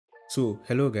So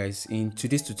hello guys, in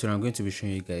today's tutorial I'm going to be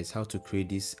showing you guys how to create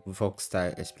this Vox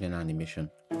Style Explainer animation,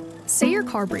 Say your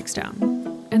car breaks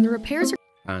down and the repairs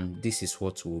are and this is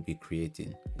what we'll be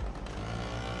creating.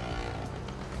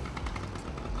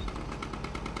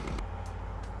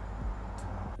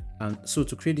 And so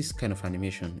to create this kind of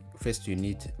animation, first you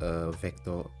need a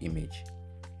vector image,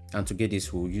 and to get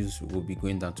this we'll be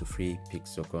going down to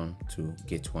freepik.com to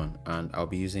get one, and I'll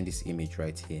be using this image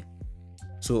right here.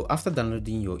 So after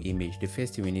downloading your image, the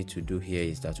first thing we need to do here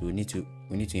is that we need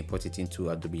to import it into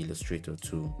Adobe Illustrator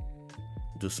to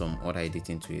do some other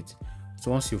editing to it. So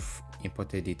once you've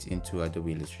imported it into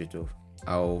Adobe Illustrator,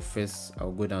 I'll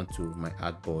go down to my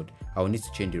artboard. I'll need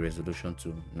to change the resolution to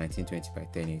 1920 by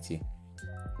 1080,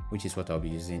 which is what I'll be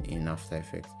using in After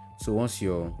Effects. So once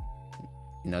you're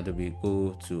in Adobe,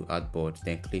 go to artboard,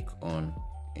 then click on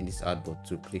in this artboard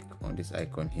to click on this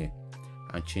icon here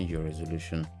and change your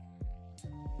resolution.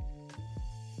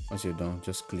 Once you're done,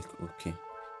 just click OK.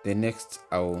 Then next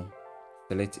I'll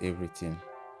select everything,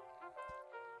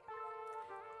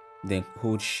 then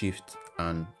hold shift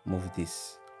and move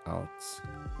this out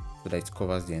so that it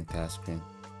covers the entire screen.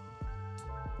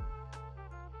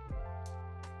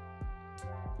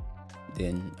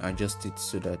 Then adjust it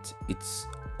so that it's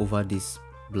over this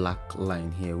black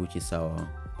line here, which is our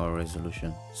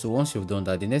resolution. So once you've done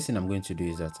that, the next thing I'm going to do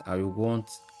is that I will want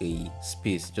a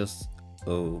space, just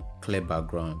a clear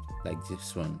background like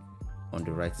this one on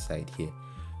the right side here.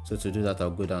 So to do that,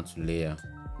 I'll go down to layer,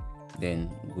 then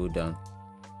go down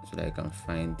so that I can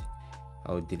find,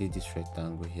 I'll delete this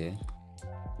rectangle here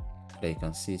so that you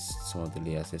can see some of the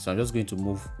layers here. So I'm just going to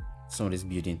move some of this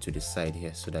building to the side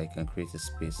here so that I can create a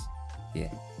space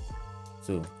here.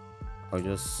 So I'll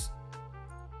just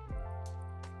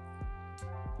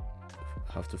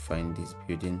have to find this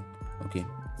building. Okay,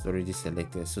 it's already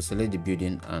selected, so select the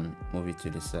building and move it to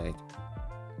the side.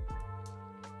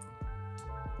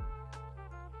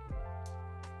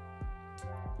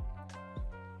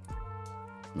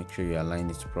 Make sure you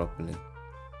align it properly.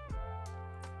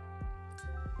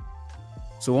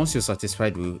 So once you're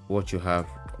satisfied with what you have,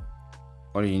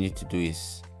 all you need to do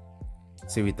is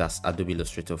save it as Adobe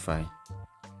Illustrator file.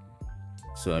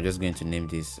 So I'm just going to name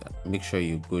this. Make sure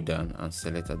you go down and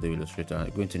select Adobe Illustrator.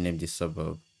 I'm going to name this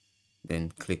suburb,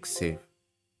 then click save.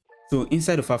 So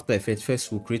inside of After Effects,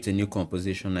 first we'll create a new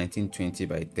composition 1920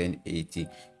 by 1080,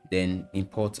 then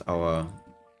import our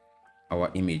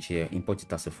image here, import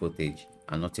it as a footage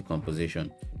and not a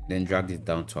composition, then drag this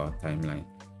down to our timeline.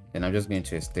 Then I'm just going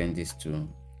to extend this to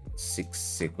 6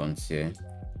 seconds here,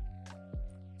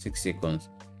 6 seconds.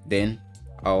 Then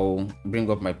I'll bring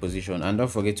up my position, and don't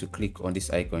forget to click on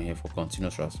this icon here for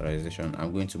continuous rasterization.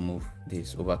 I'm going to move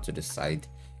this over to the side,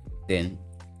 then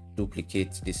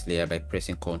duplicate this layer by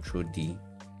pressing Ctrl D,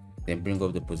 then bring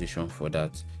up the position for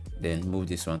that, then move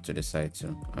this one to the side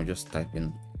too. I'm just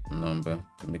typing a number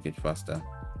to make it faster,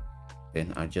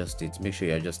 then adjust it. Make sure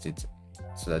you adjust it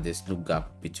so that there's no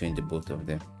gap between the both of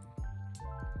them,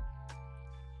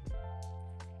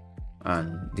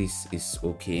 and this is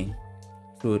okay.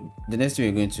 So the next thing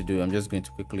we're going to do, I'm just going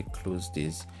to quickly close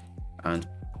this and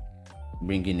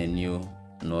bring in a new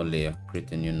null layer,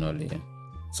 create a new null layer.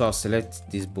 So I'll select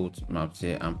these both maps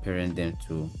here and parent them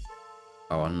to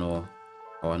our null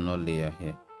layer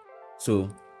here. So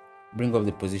bring up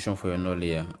the position for your null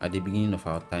layer at the beginning of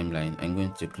our timeline. I'm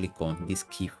going to click on this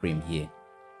keyframe here,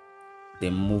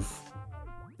 then move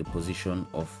the position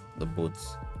of the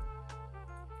boats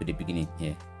to the beginning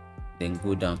here, then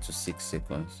go down to 6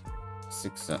 seconds,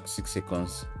 6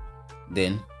 seconds,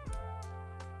 then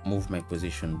move my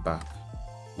position back,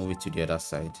 move it to the other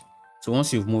side. So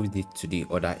once you've moved it to the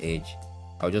other edge,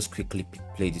 I'll just quickly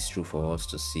play this through for us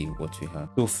to see what we have.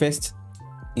 So first,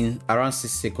 in around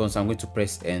 6 seconds, I'm going to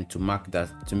press N to make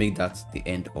that the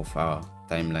end of our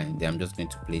timeline. Then I'm just going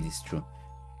to play this through,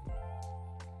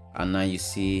 and now you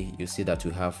see that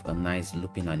we have a nice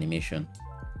looping animation.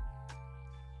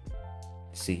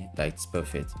 See that it's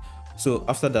perfect. So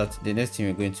after that, the next thing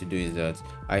we're going to do is that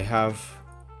I have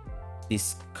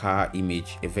this car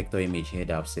image, a vector image here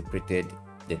that I've separated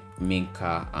the main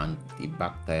car and the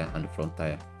back tire and the front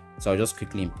tire. So I'll just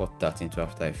quickly import that into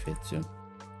After Effects too.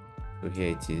 So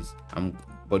here it is.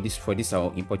 For this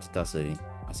I'll import it as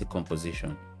a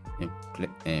composition,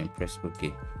 and press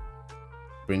OK.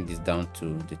 Bring this down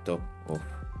to the top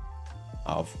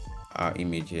of our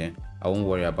image here. I won't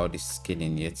worry about this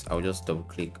scaling yet. I'll just double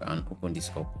click and open this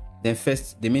up. Then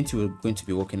first, the main thing we're going to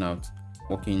be working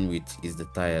with is the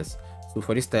tires. So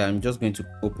for this tire, I'm just going to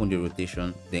open the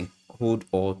rotation, then hold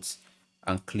Alt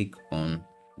and click on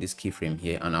this keyframe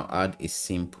here, and I'll add a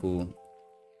simple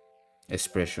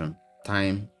expression,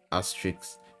 time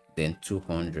asterisk then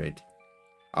 200.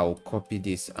 I'll copy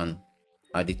this and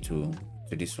add it to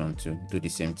this one to do the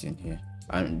same thing here.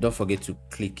 And don't forget to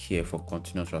click here for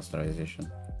continuous rasterization.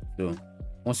 So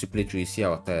once you play through, you see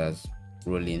our tires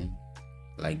rolling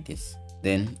like this.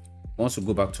 Then once we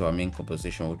go back to our main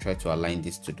composition, we'll try to align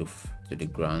this to the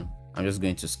ground. I'm just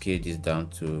going to scale this down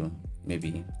to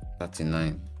maybe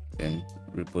 39, then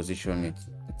reposition it.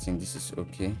 I think this is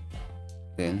okay.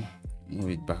 Then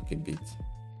move it back a bit,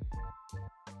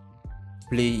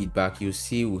 play it back. You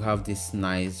see we have this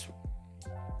nice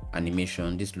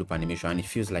animation, this loop animation, and it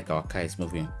feels like our car is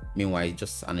moving. Meanwhile, it's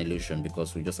just an illusion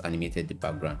because we just animated the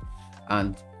background.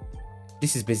 And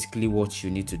this is basically what you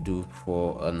need to do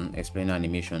for an explainer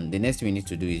animation. The next thing we need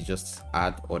to do is just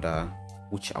add other,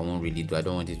 which I won't really do. I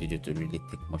don't want this video to really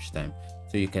take much time.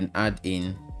 So you can add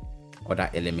in other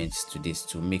elements to this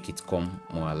to make it come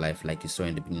more alive, like you saw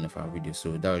in the beginning of our video.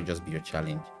 So that will just be your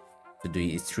challenge to do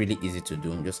it. It's really easy to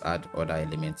do. Just add other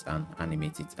elements and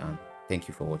animate it. And thank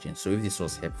you for watching. So if this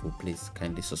was helpful, please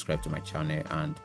kindly subscribe to my channel and